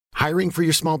Hiring for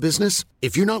your small business?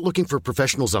 If you're not looking for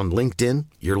professionals on LinkedIn,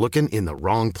 you're looking in the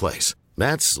wrong place.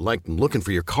 That's like looking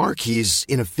for your car keys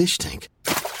in a fish tank.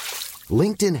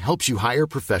 LinkedIn helps you hire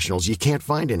professionals you can't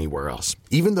find anywhere else,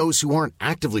 even those who aren't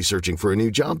actively searching for a new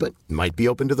job but might be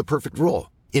open to the perfect role.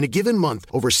 In a given month,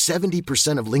 over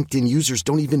 70% of LinkedIn users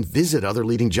don't even visit other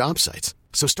leading job sites.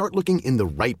 So start looking in the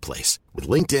right place. With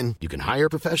LinkedIn, you can hire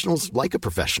professionals like a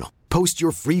professional. Post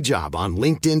your free job on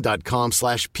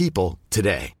linkedin.com/people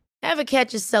today. Ever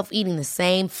catch yourself eating the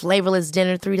same flavorless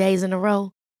dinner 3 days in a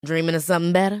row? Dreaming of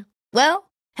something better?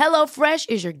 Well, HelloFresh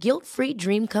is your guilt-free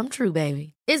dream come true,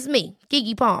 baby. It's me,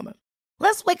 Keke Palmer.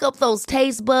 Let's wake up those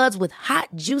taste buds with hot,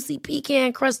 juicy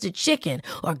pecan-crusted chicken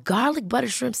or garlic butter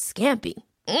shrimp scampi.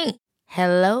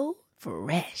 Hello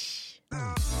Fresh.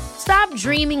 Stop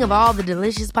dreaming of all the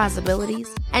delicious possibilities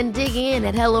and dig in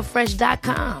at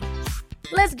HelloFresh.com.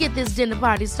 Let's get this dinner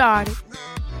party started.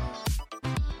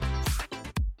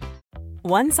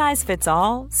 One size fits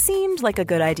all seemed like a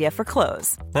good idea for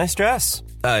clothes. Nice dress.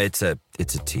 It's a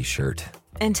t-shirt.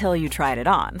 Until you tried it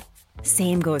on.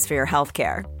 Same goes for your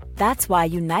healthcare. That's why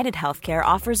United Healthcare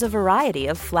offers a variety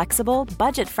of flexible,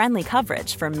 budget-friendly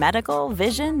coverage for medical,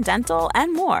 vision, dental,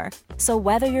 and more. So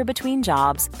whether you're between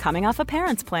jobs, coming off a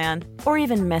parent's plan, or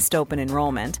even missed open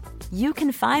enrollment, you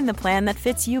can find the plan that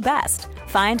fits you best.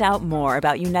 Find out more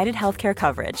about United Healthcare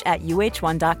coverage at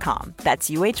uh1.com. That's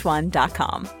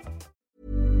uh1.com.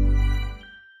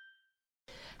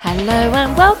 Hello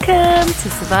and welcome to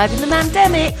Surviving the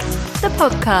Mandemic, the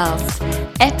podcast,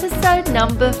 episode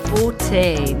number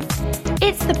 14.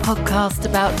 It's the podcast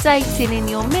about dating in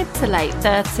your mid to late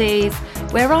 30s,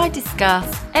 where I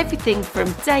discuss everything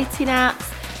from dating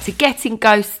apps to getting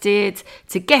ghosted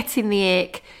to getting the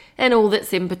ick and all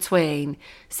that's in between.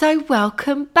 So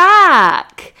welcome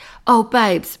back. Oh,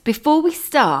 babes, before we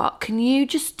start, can you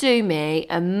just do me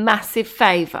a massive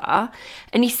favour?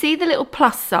 And you see the little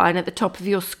plus sign at the top of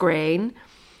your screen?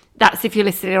 That's if you're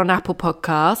listening on Apple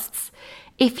Podcasts.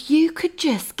 If you could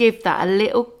just give that a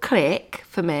little click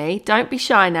for me, don't be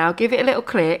shy now, give it a little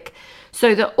click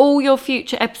so that all your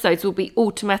future episodes will be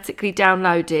automatically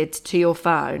downloaded to your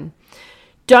phone.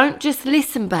 Don't just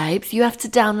listen, babes, you have to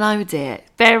download it.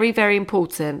 Very, very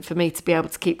important for me to be able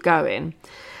to keep going.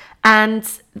 And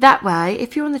that way,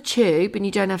 if you're on the tube and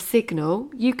you don't have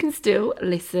signal, you can still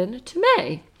listen to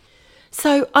me.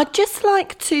 So I'd just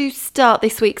like to start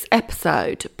this week's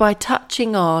episode by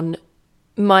touching on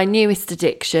my newest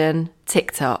addiction,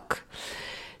 TikTok.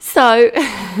 So,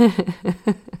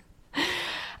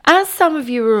 as some of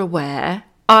you are aware,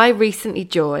 I recently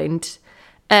joined,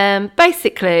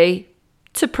 basically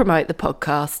to promote the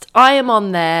podcast. I am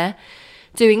on there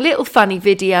doing little funny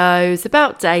videos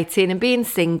about dating and being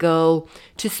single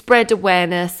to spread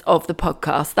awareness of the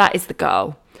podcast. That is the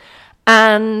goal.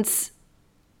 And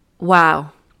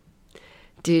wow,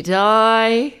 did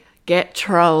I get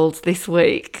trolled this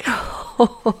week?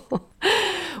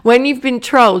 When you've been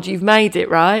trolled, you've made it,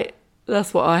 right?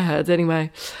 That's what I heard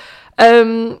anyway.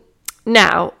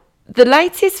 Now, the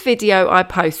latest video I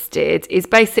posted is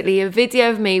basically a video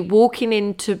of me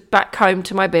walking back home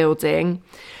to my building,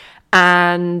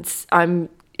 and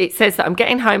it says that I'm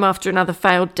getting home after another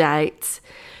failed date.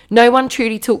 No one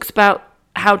truly talks about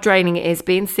how draining it is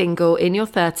being single in your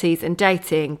 30s and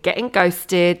dating, getting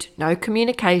ghosted, no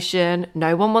communication,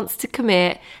 no one wants to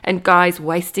commit, and guys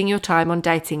wasting your time on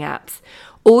dating apps.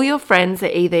 All your friends are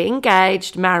either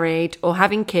engaged, married, or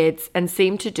having kids and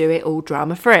seem to do it all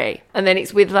drama-free. And then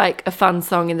it's with like a fun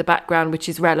song in the background which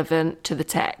is relevant to the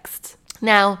text.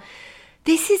 Now,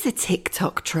 this is a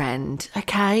TikTok trend,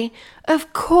 okay?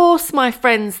 Of course my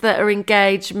friends that are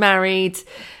engaged, married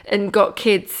and got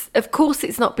kids, of course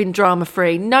it's not been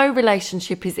drama-free. No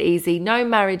relationship is easy. No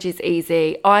marriage is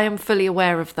easy. I am fully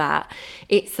aware of that.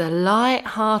 It's a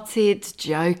light-hearted,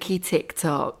 jokey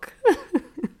TikTok.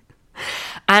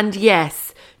 And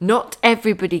yes, not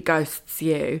everybody ghosts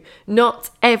you.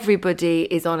 Not everybody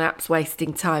is on apps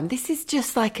wasting time. This is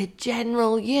just like a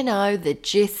general, the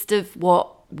gist of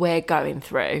what we're going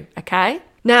through, okay?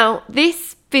 Now,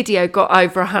 this video got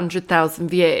over 100,000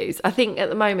 views. I think at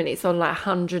the moment it's on like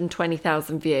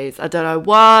 120,000 views. I don't know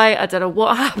why. I don't know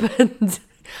what happened.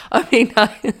 I mean,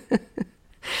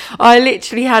 I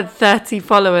literally had 30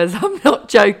 followers. I'm not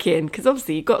joking, because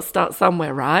obviously you've got to start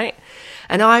somewhere, right?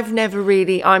 And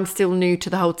I'm still new to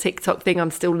the whole TikTok thing.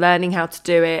 I'm still learning how to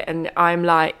do it. And I'm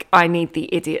like, I need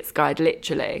the idiot's guide,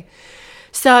 literally.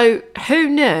 So who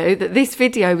knew that this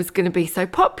video was going to be so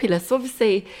popular? So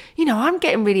obviously, I'm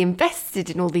getting really invested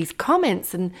in all these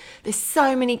comments, and there's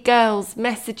so many girls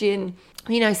messaging,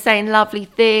 saying lovely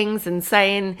things and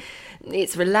saying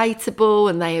it's relatable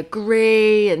and they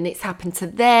agree and it's happened to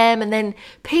them. And then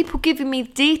people giving me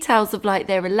details of like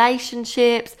their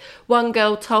relationships. One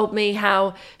girl told me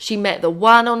how she met the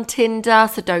one on Tinder,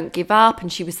 so don't give up,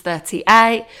 and she was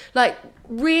 38. Like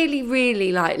really,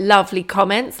 really like lovely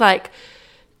comments. Like,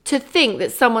 to think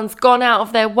that someone's gone out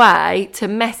of their way to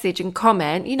message and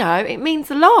comment, you know, it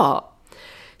means a lot.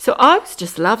 So I was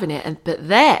just loving it. But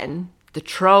then the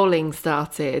trolling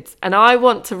started, and I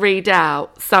want to read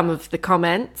out some of the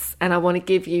comments, and I want to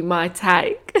give you my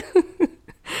take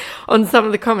on some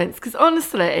of the comments, because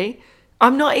honestly,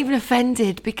 I'm not even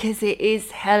offended because it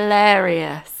is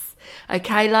hilarious.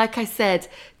 Okay, like I said,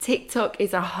 TikTok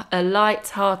is a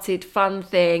light-hearted, fun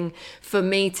thing for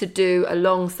me to do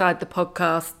alongside the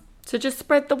podcast to just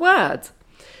spread the word.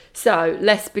 So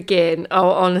let's begin. Oh,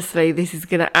 honestly, this is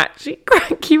going to actually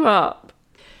crack you up.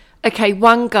 Okay,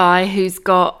 one guy who's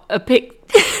got a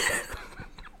pic...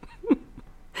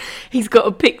 He's got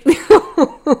a pic...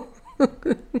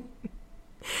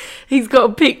 He's got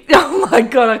a pic... Oh my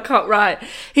God, I can't write.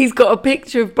 He's got a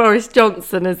picture of Boris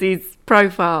Johnson as his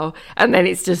profile, and then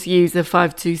it's just user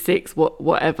 526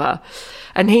 whatever.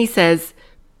 And he says,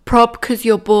 "Prob because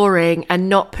you're boring and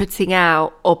not putting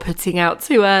out, or putting out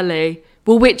too early."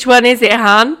 Well, which one is it,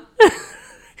 hun?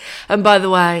 And by the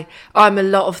way, I'm a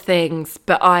lot of things,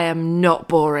 but I am not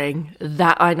boring.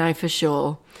 That I know for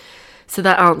sure. So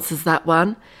that answers that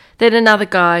one. Then another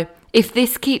guy, "If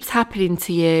this keeps happening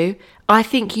to you, I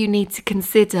think you need to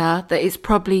consider that it's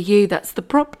probably you that's the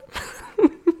problem."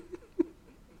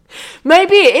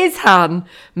 Maybe it is, hun.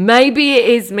 Maybe it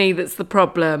is me that's the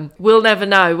problem. We'll never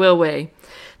know, will we?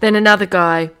 Then another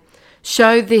guy,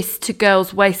 "Show this to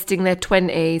girls wasting their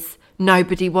 20s.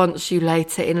 Nobody wants you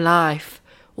later in life."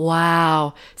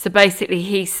 Wow. So basically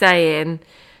he's saying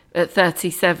at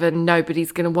 37,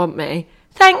 nobody's going to want me.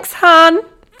 Thanks, hun.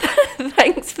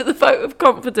 Thanks for the vote of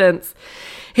confidence.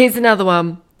 Here's another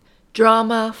one.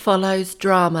 "Drama follows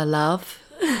drama, love."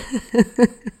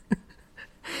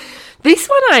 This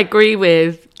one I agree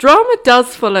with. Drama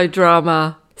does follow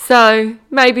drama. So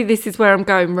maybe this is where I'm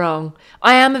going wrong.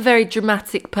 I am a very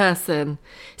dramatic person.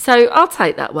 So I'll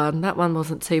take that one. That one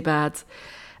wasn't too bad.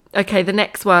 Okay, the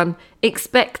next one.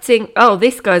 Expecting... Oh,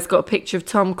 this guy's got a picture of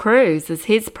Tom Cruise as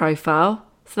his profile.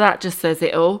 So that just says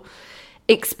it all.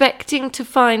 "Expecting to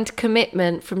find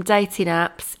commitment from dating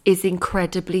apps is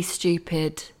incredibly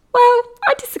stupid." Well,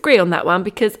 I disagree on that one,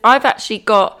 because I've actually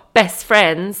got best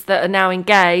friends that are now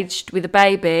engaged with a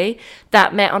baby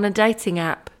that met on a dating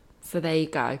app. So there you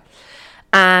go.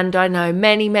 And I know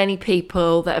many, many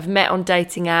people that have met on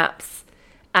dating apps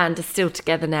and are still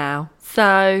together now.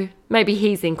 So maybe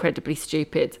he's incredibly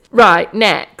stupid. Right,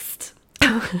 next.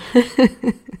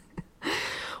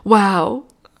 Wow.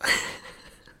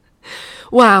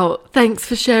 Wow, thanks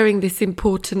for sharing this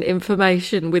important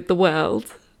information with the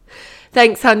world.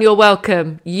 Thanks, hun, you're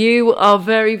welcome. You are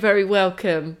very, very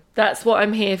welcome. That's what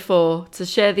I'm here for, to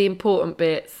share the important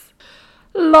bits.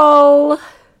 LOL.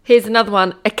 Here's another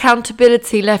one.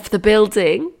 "Accountability left the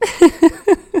building."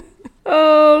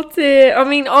 Oh dear. I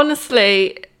mean,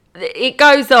 honestly, it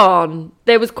goes on.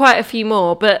 There was quite a few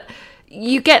more, but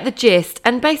you get the gist.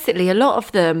 And basically a lot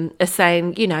of them are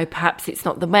saying, you know, perhaps it's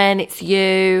not the men, it's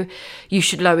you. You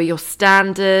should lower your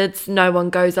standards. No one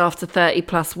goes after 30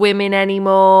 plus women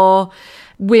anymore.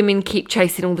 Women keep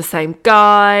chasing all the same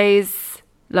guys.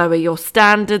 Lower your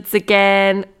standards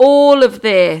again. All of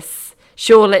this.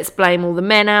 Sure, let's blame all the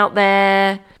men out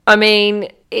there. I mean,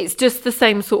 it's just the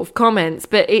same sort of comments,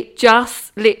 but it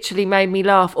just literally made me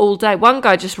laugh all day. One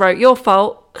guy just wrote, "Your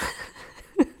fault."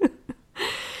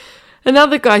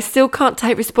 Another guy, "Still can't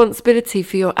take responsibility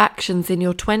for your actions in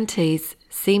your 20s.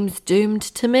 Seems doomed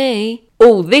to me."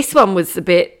 Oh, this one was a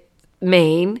bit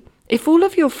mean. "If all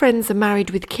of your friends are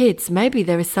married with kids, maybe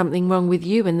there is something wrong with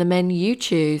you and the men you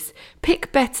choose.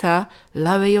 Pick better,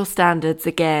 lower your standards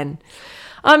again."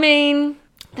 I mean,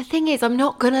 the thing is, I'm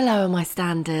not going to lower my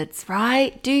standards,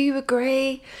 right? Do you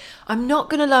agree? I'm not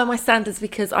going to lower my standards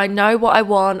because I know what I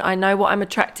want, I know what I'm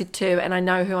attracted to, and I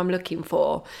know who I'm looking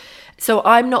for. So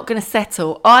I'm not going to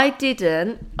settle. I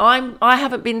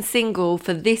haven't been single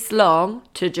for this long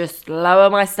to just lower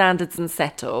my standards and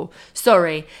settle.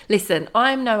 Sorry. Listen,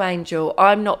 I'm no angel.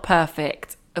 I'm not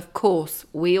perfect. Of course,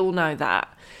 we all know that.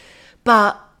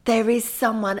 But there is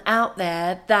someone out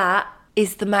there that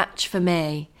is the match for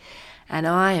me. and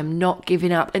I am not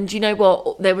giving up. And do you know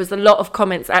what? There was a lot of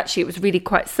comments. Actually, it was really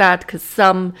quite sad because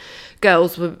some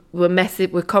girls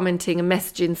were commenting and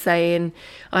messaging saying,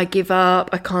 I give up,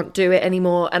 I can't do it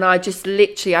anymore. And I just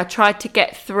literally, I tried to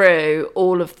get through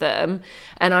all of them,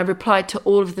 and I replied to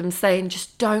all of them saying,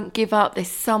 just don't give up. There's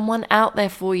someone out there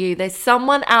for you. There's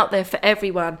someone out there for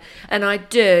everyone. And I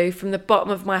do, from the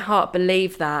bottom of my heart,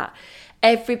 believe that.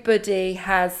 Everybody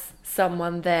has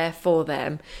someone there for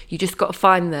them. You just got to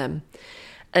find them.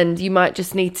 And you might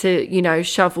just need to,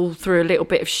 shovel through a little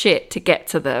bit of shit to get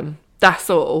to them. That's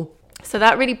all. So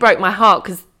that really broke my heart,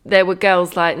 because there were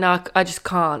girls like, no, I just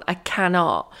can't. I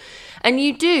cannot. And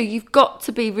you've got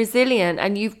to be resilient,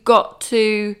 and you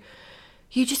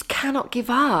just cannot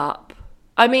give up.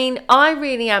 I mean, I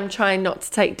really am trying not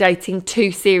to take dating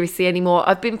too seriously anymore.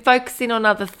 I've been focusing on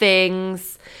other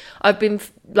things. I've been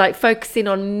focusing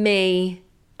on me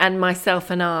and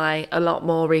myself and I a lot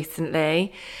more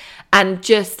recently. And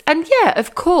yeah,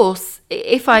 of course,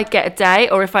 if I get a date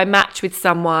or if I match with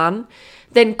someone,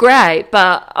 then great.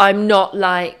 But I'm not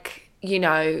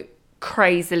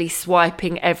crazily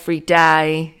swiping every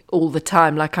day all the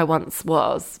time like I once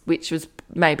was, which was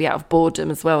maybe out of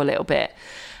boredom as well a little bit.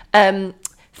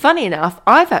 Funny enough,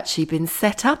 I've actually been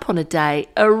set up on a date,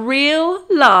 a real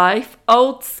life,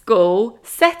 old school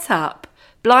set-up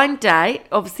blind date.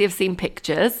 Obviously, I've seen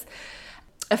pictures.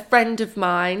 A friend of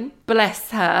mine, bless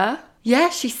her, yeah,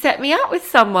 she set me up with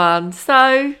someone.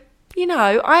 So,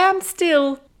 I am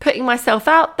still putting myself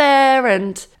out there,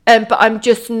 but I'm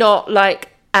just not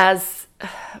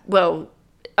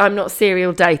I'm not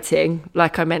serial dating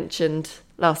like I mentioned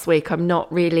last week. I'm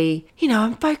not really,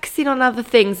 I'm focusing on other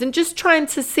things and just trying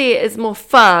to see it as more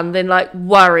fun than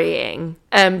worrying.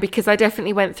 Because I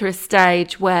definitely went through a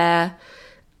stage where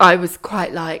I was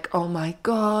quite oh my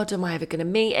God, am I ever going to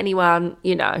meet anyone?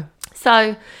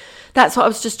 So that's what I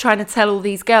was just trying to tell all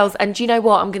these girls. And do you know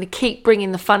what? I'm going to keep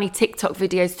bringing the funny TikTok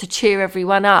videos to cheer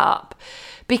everyone up,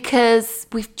 because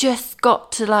we've just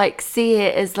got to see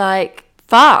it as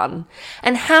fun.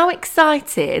 And how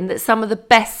exciting that some of the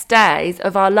best days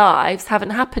of our lives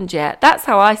haven't happened yet. That's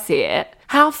how I see it.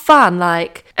 How fun,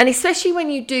 and especially when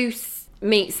you do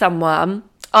meet someone,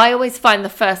 I always find the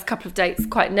first couple of dates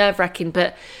quite nerve-wracking,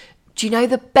 but do you know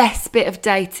the best bit of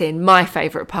dating, my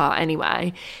favourite part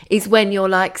anyway, is when you're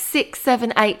 6,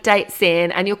 7, 8 dates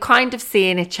in and you're kind of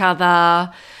seeing each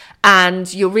other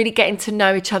and you're really getting to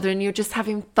know each other and you're just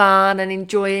having fun and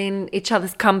enjoying each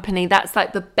other's company. That's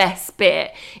the best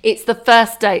bit. It's the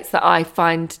first dates that I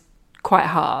find quite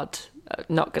hard,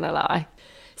 not going to lie.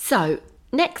 So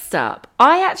next up,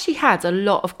 I actually had a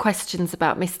lot of questions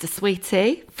about Mr.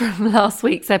 Sweetie from last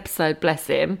week's episode, bless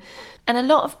him. And a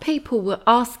lot of people were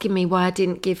asking me why I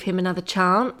didn't give him another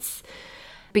chance,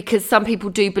 because some people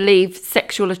do believe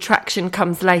sexual attraction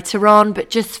comes later on.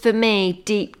 But just for me,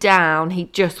 deep down, he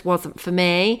just wasn't for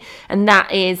me. And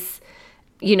that is,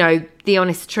 the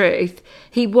honest truth.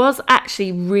 He was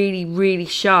actually really, really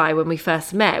shy when we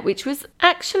first met, which was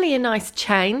actually a nice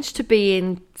change to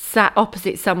being sat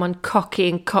opposite someone cocky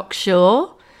and cocksure.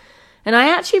 And I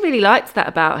actually really liked that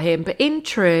about him. But in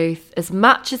truth, as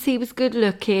much as he was good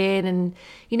looking and,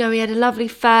 he had a lovely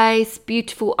face,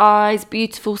 beautiful eyes,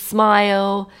 beautiful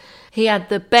smile, he had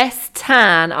the best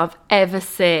tan I've ever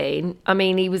seen. I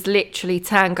mean, he was literally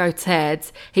Tango Ted.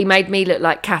 He made me look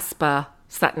like Casper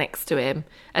sat next to him.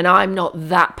 And I'm not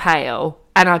that pale.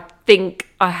 And I think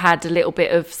I had a little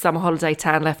bit of summer holiday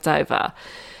tan left over.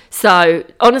 So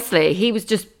honestly, he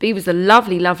was a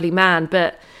lovely, lovely man,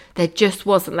 but there just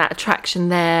wasn't that attraction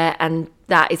there, and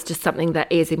that is just something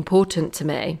that is important to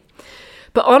me.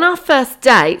 But on our first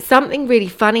date, something really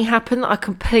funny happened that I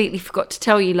completely forgot to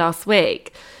tell you last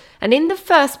week. And in the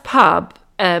first pub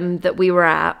that we were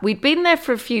at, we'd been there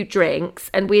for a few drinks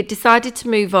and we had decided to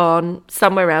move on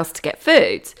somewhere else to get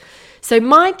food. So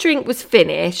my drink was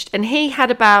finished and he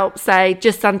had about, say,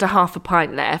 just under half a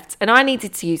pint left, and I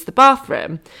needed to use the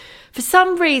bathroom. For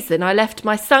some reason, I left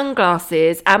my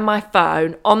sunglasses and my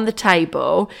phone on the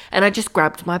table and I just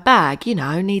grabbed my bag,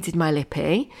 needed my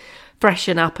lippy,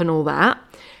 freshen up and all that.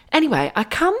 Anyway, I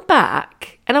come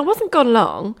back and I wasn't gone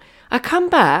long. I come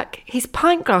back, his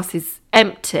pint glass is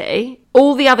empty,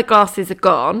 all the other glasses are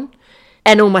gone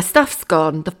and all my stuff's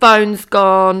gone. The phone's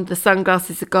gone, the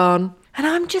sunglasses are gone. And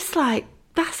I'm just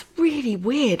that's really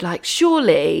weird.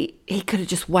 Surely he could have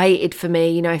just waited for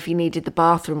me, if he needed the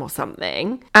bathroom or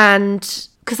something. And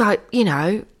because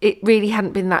it really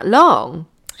hadn't been that long.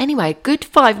 Anyway, good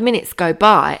 5 minutes go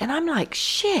by and I'm like,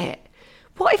 shit,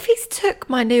 what if he's took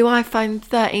my new iPhone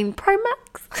 13 Pro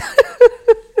Max?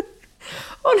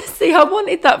 Honestly, I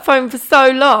wanted that phone for so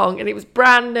long and it was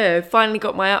brand new. Finally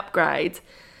got my upgrade.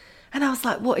 And I was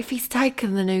like, what if he's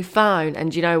taken the new phone?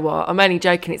 And you know what? I'm only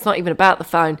joking. It's not even about the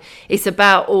phone. It's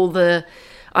about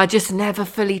I just never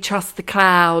fully trust the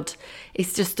cloud.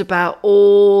 It's just about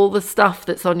all the stuff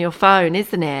that's on your phone,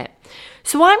 isn't it?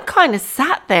 So I'm kind of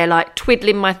sat there like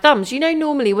twiddling my thumbs. You know,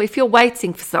 normally if you're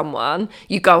waiting for someone,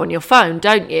 you go on your phone,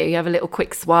 don't you? You have a little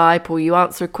quick swipe or you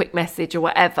answer a quick message or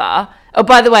whatever. Oh,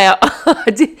 by the way,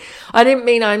 I didn't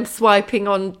mean I'm swiping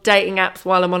on dating apps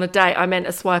while I'm on a date. I meant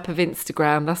a swipe of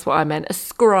Instagram. That's what I meant. A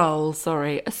scroll.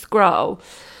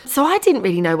 So I didn't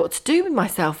really know what to do with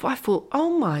myself. I thought, oh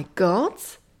my God,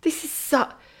 this is so...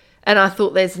 And I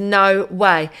thought, there's no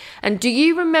way. And do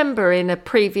you remember in a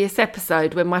previous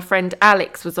episode when my friend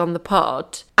Alex was on the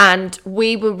pod and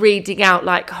we were reading out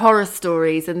like horror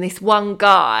stories, and this one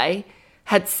guy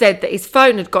had said that his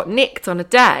phone had got nicked on a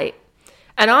date?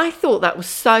 And I thought that was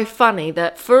so funny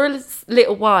that for a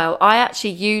little while I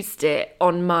actually used it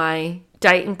on my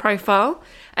dating profile,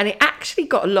 and it actually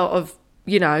got a lot of,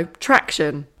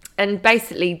 traction. And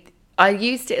basically I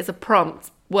used it as a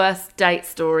prompt, worst date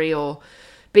story or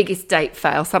biggest date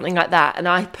fail, something like that. And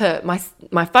I put my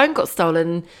phone got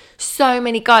stolen. So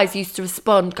many guys used to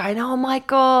respond going, oh my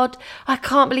God, I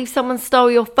can't believe someone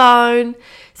stole your phone.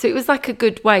 So it was like a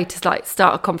good way to like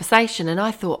start a conversation. And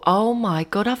I thought, oh my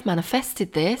God, I've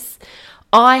manifested this.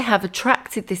 I have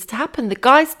attracted this to happen. The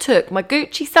guys took my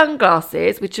Gucci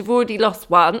sunglasses, which I've already lost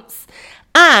once,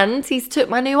 and he's took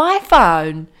my new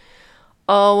iPhone.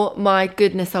 Oh my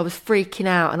goodness, I was freaking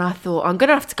out, and I thought, I'm going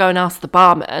to have to go and ask the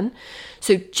barman.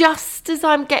 So just as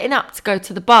I'm getting up to go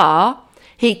to the bar,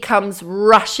 he comes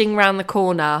rushing round the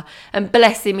corner, and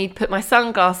bless him, he'd put my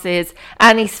sunglasses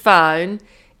and his phone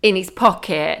in his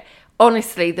pocket.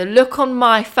 Honestly, the look on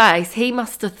my face, he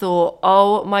must have thought,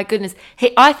 oh my goodness.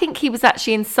 I think he was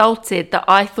actually insulted that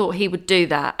I thought he would do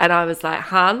that. And I was like,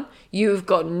 hun, you've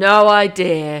got no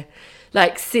idea.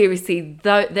 Like, seriously,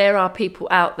 there are people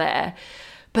out there.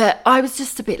 But I was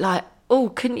just a bit like, oh,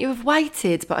 couldn't you have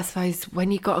waited? But I suppose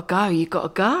when you got to go, you got to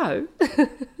go.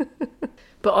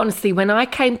 But honestly, when I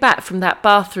came back from that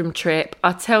bathroom trip,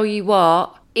 I tell you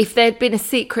what, if there'd been a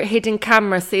secret hidden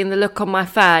camera seeing the look on my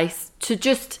face,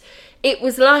 it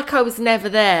was like I was never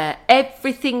there.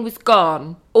 Everything was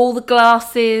gone. All the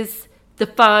glasses, the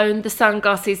phone, the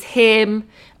sunglasses, him.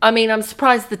 I mean, I'm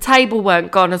surprised the table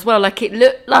weren't gone as well. Like, it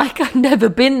looked like I'd never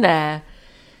been there.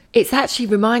 It's actually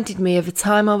reminded me of a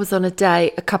time I was on a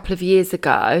date a couple of years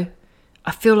ago.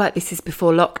 I feel like this is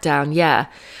before lockdown, yeah.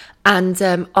 And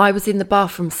I was in the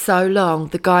bathroom so long,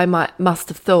 the guy must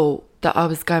have thought that I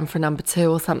was going for number 2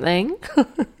 or something.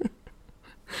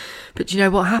 But do you know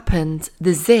what happened?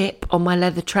 The zip on my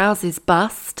leather trousers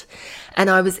bust, and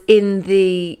I was in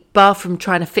the bathroom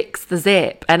trying to fix the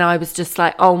zip, and I was just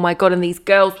like, oh my God, and these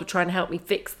girls were trying to help me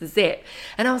fix the zip.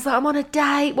 And I was like, I'm on a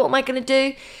date, what am I going to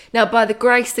do? Now, by the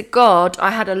grace of God,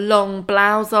 I had a long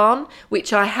blouse on,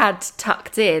 which I had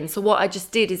tucked in. So what I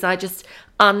just did is I just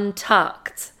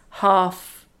untucked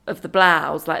half of the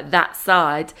blouse, like that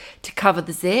side, to cover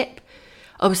the zip.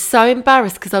 I was so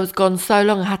embarrassed because I was gone so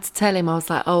long. I had to tell him, I was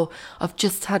like, oh, I've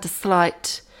just had a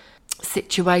slight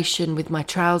situation with my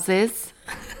trousers.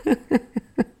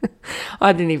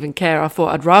 I didn't even care. I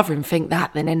thought I'd rather him think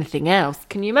that than anything else.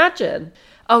 Can you imagine?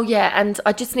 Oh yeah, and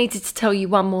I just needed to tell you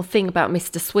one more thing about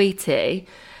Mr. Sweetie.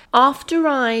 After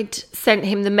I'd sent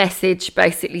him the message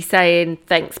basically saying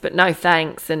thanks but no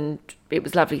thanks, and it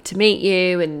was lovely to meet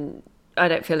you, and I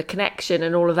don't feel a connection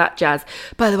and all of that jazz.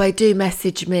 By the way, do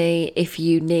message me if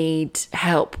you need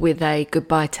help with a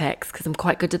goodbye text, because I'm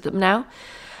quite good at them now.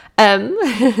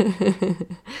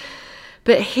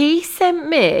 But he sent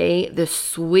me the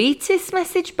sweetest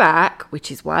message back, which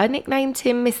is why I nicknamed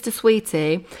him Mr.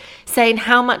 Sweetie, saying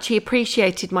how much he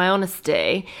appreciated my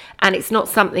honesty, and it's not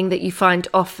something that you find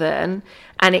often,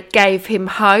 and it gave him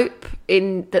hope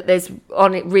in that there's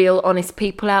real honest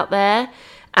people out there,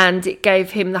 and it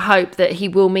gave him the hope that he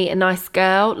will meet a nice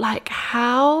girl. Like,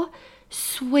 how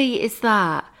sweet is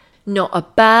that? Not a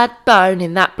bad bone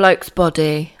in that bloke's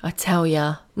body, I tell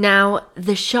ya. Now,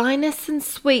 the shyness and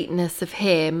sweetness of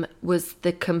him was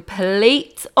the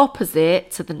complete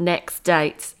opposite to the next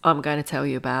date I'm going to tell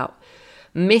you about.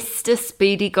 Mr.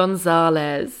 Speedy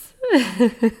Gonzalez.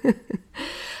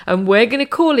 And we're going to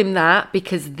call him that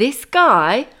because this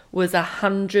guy was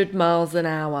 100 miles an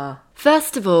hour.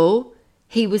 First of all,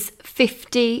 he was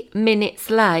 50 minutes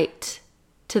late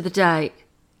to the date.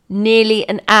 Nearly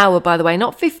an hour, by the way.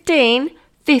 Not 15,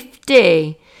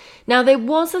 50. Now, there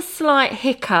was a slight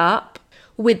hiccup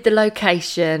with the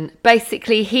location.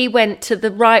 Basically, he went to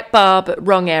the right bar but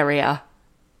wrong area.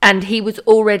 And he was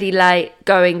already late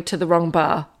going to the wrong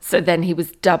bar. So then he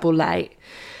was double late.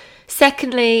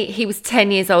 Secondly, he was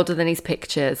 10 years older than his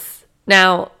pictures.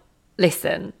 Now,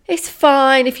 listen, it's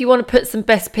fine if you want to put some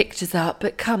best pictures up,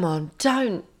 but come on,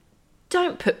 don't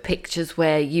put pictures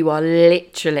where you are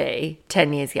literally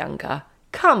 10 years younger.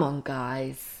 Come on,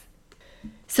 guys.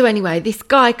 So anyway, this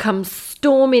guy comes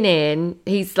storming in.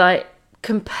 He's like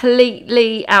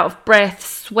completely out of breath,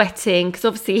 sweating, because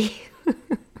obviously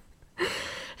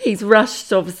he's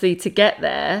rushed, obviously, to get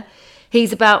there.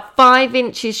 He's about 5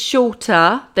 inches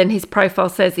shorter than his profile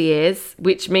says he is,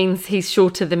 which means he's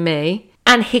shorter than me.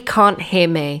 And he can't hear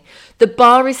me. The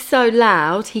bar is so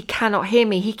loud, he cannot hear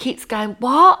me. He keeps going,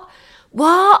 what?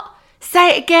 What?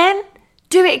 Say it again?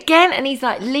 Do it again? And he's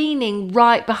like leaning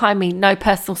right behind me. No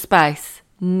personal space.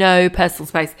 No personal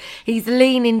space. He's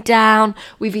leaning down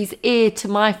with his ear to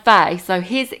my face. So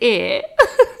his ear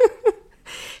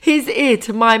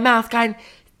to my mouth going,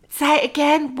 say it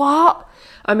again? What?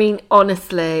 I mean,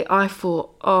 honestly, I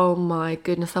thought, oh my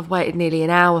goodness, I've waited nearly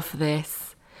an hour for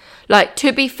this. Like,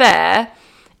 to be fair,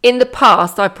 in the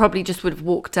past, I probably just would have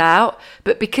walked out.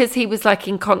 But because he was like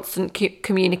in constant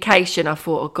communication, I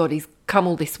thought, oh God, he's come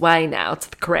all this way now to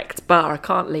the correct bar. I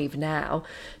can't leave now.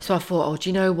 So I thought, oh, do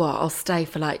you know what? I'll stay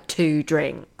for like 2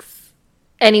 drinks.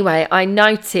 Anyway, I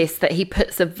noticed that he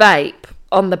puts a vape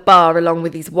on the bar along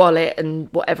with his wallet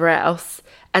and whatever else.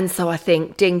 And so I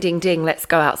think, ding, ding, ding, let's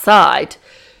go outside.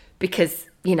 Because,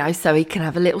 you know, so he can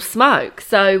have a little smoke.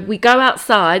 So we go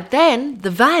outside. Then the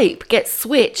vape gets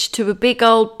switched to a big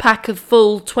old pack of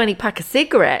full 20-pack of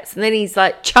cigarettes. And then he's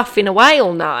like chuffing away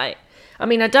all night. I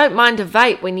mean, I don't mind a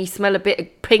vape when you smell a bit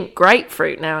of pink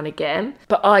grapefruit now and again.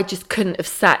 But I just couldn't have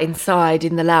sat inside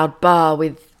in the loud bar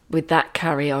with that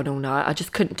carry on all night. I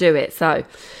just couldn't do it. So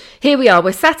here we are.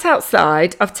 We're sat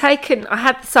outside. I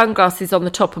had the sunglasses on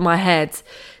the top of my head.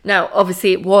 Now,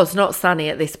 obviously, it was not sunny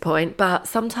at this point, but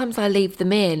sometimes I leave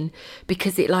them in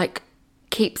because it, like,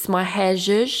 keeps my hair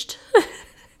zhuzhed.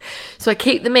 So I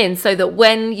keep them in so that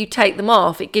when you take them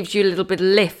off, it gives you a little bit of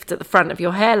lift at the front of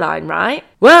your hairline, right?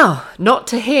 Well, not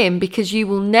to him, because you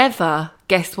will never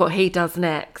guess what he does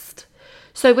next.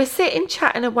 So we're sitting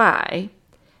chatting away,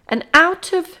 and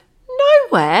out of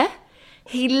nowhere,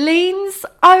 he leans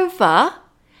over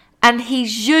and he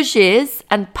zhuzhes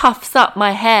and puffs up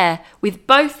my hair with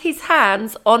both his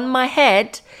hands on my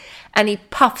head, and he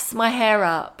puffs my hair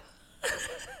up.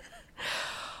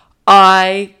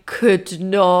 I could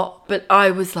not, but I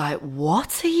was like,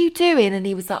 what are you doing? And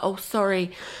he was like, oh,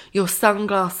 sorry, your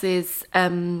sunglasses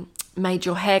made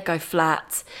your hair go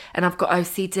flat and I've got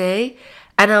OCD.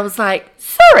 And I was like,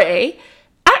 sorry,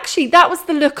 actually, that was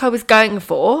the look I was going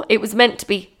for. It was meant to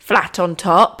be flat on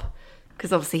top,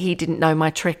 because obviously he didn't know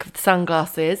my trick of the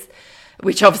sunglasses,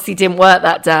 which obviously didn't work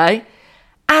that day.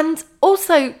 And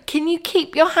also, can you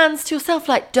keep your hands to yourself?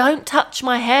 Like, don't touch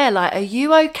my hair. Like, are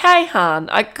you okay, hon?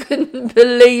 I couldn't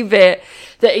believe it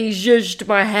that he zhuzhed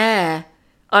my hair.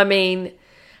 I mean,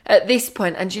 at this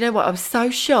point, and you know what? I was so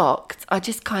shocked. I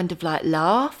just kind of like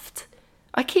laughed.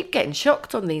 I keep getting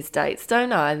shocked on these dates,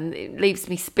 don't I? And it leaves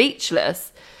me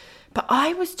speechless. But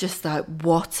I was just like,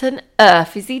 what on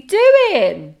earth is he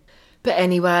doing? But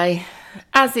anyway,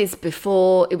 as is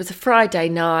before, it was a Friday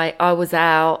night. I was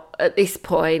out. At this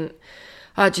point,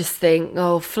 I just think,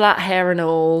 oh, flat hair and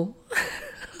all.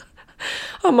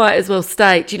 I might as well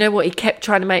stay. Do you know what? He kept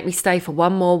trying to make me stay for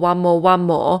one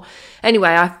more. Anyway,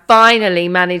 I finally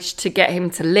managed to get him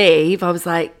to leave. I was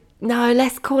like, no,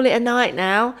 let's call it a night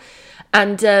now.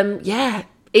 And yeah,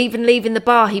 even leaving the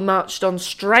bar, he marched on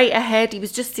straight ahead. He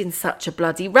was just in such a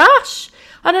bloody rush.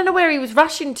 I don't know where he was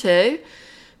rushing to.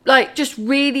 Like, just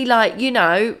really, like, you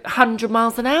know, 100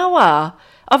 miles an hour.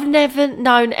 I've never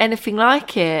known anything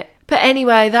like it. But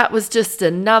anyway, that was just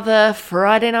another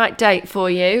Friday night date for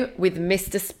you with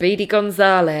Mr. Speedy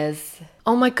Gonzalez.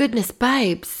 Oh my goodness,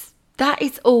 babes. That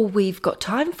is all we've got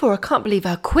time for. I can't believe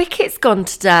how quick it's gone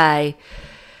today.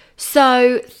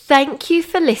 So thank you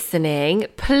for listening.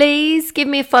 Please give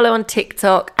me a follow on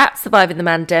TikTok at Surviving the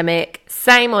Mandemic.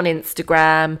 Same on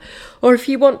Instagram. Or if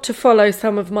you want to follow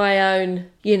some of my own,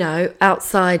 you know,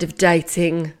 outside of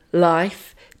dating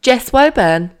life, Jess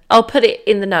Woburn. I'll put it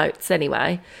in the notes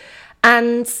anyway.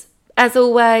 And as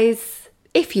always,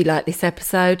 if you like this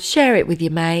episode, share it with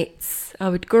your mates. I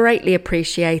would greatly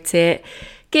appreciate it.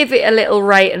 Give it a little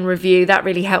rate and review. That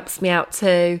really helps me out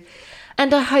too.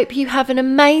 And I hope you have an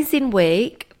amazing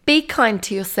week. Be kind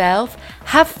to yourself.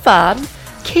 Have fun.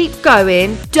 Keep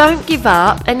going. Don't give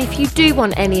up. And if you do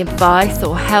want any advice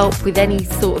or help with any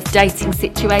sort of dating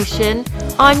situation,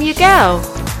 I'm your girl.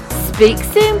 Speak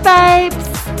soon, babes.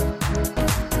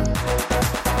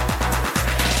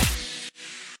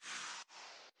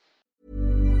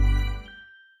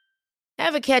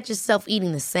 Ever catch yourself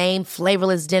eating the same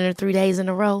flavorless dinner 3 days in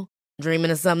a row?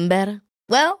 Dreaming of something better?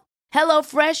 Well,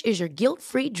 HelloFresh is your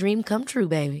guilt-free dream come true,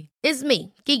 baby. It's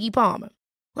me, Keke Palmer.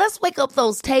 Let's wake up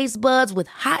those taste buds with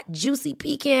hot, juicy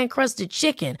pecan-crusted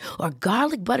chicken or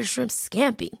garlic butter shrimp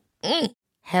scampi.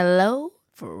 Hello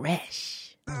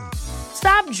Fresh.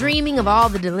 Stop dreaming of all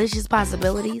the delicious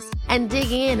possibilities and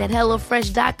dig in at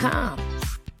HelloFresh.com.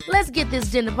 Let's get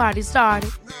this dinner party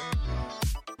started.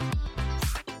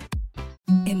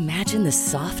 Imagine the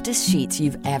softest sheets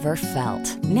you've ever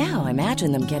felt. Now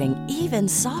imagine them getting even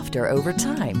softer over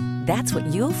time. That's what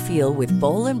you'll feel with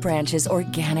Boll & Branch's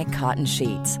organic cotton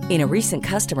sheets. In a recent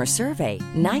customer survey,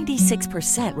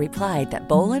 96% replied that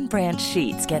Boll & Branch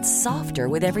sheets get softer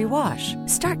with every wash.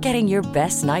 Start getting your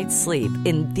best night's sleep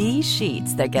in these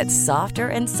sheets that get softer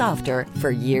and softer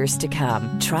for years to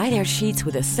come. Try their sheets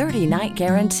with a 30-night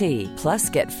guarantee.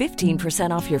 Plus, get 15%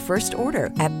 off your first order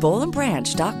at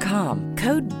bollandbranch.com.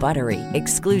 Code BUTTERY.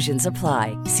 Exclusions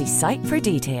apply. See site for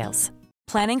details.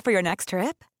 Planning for your next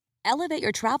trip? Elevate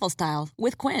your travel style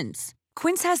with Quince.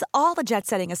 Quince has all the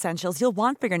jet-setting essentials you'll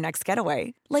want for your next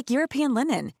getaway, like European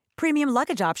linen, premium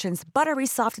luggage options, buttery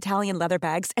soft Italian leather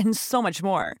bags, and so much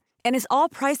more. And is all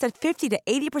priced at 50 to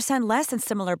 80% less than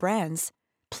similar brands.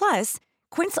 Plus,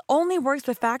 Quince only works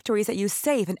with factories that use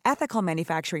safe and ethical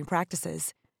manufacturing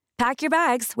practices. Pack your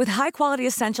bags with high-quality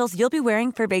essentials you'll be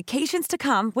wearing for vacations to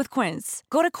come with Quince.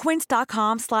 Go to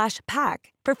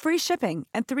quince.com/pack for free shipping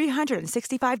and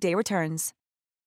 365-day returns.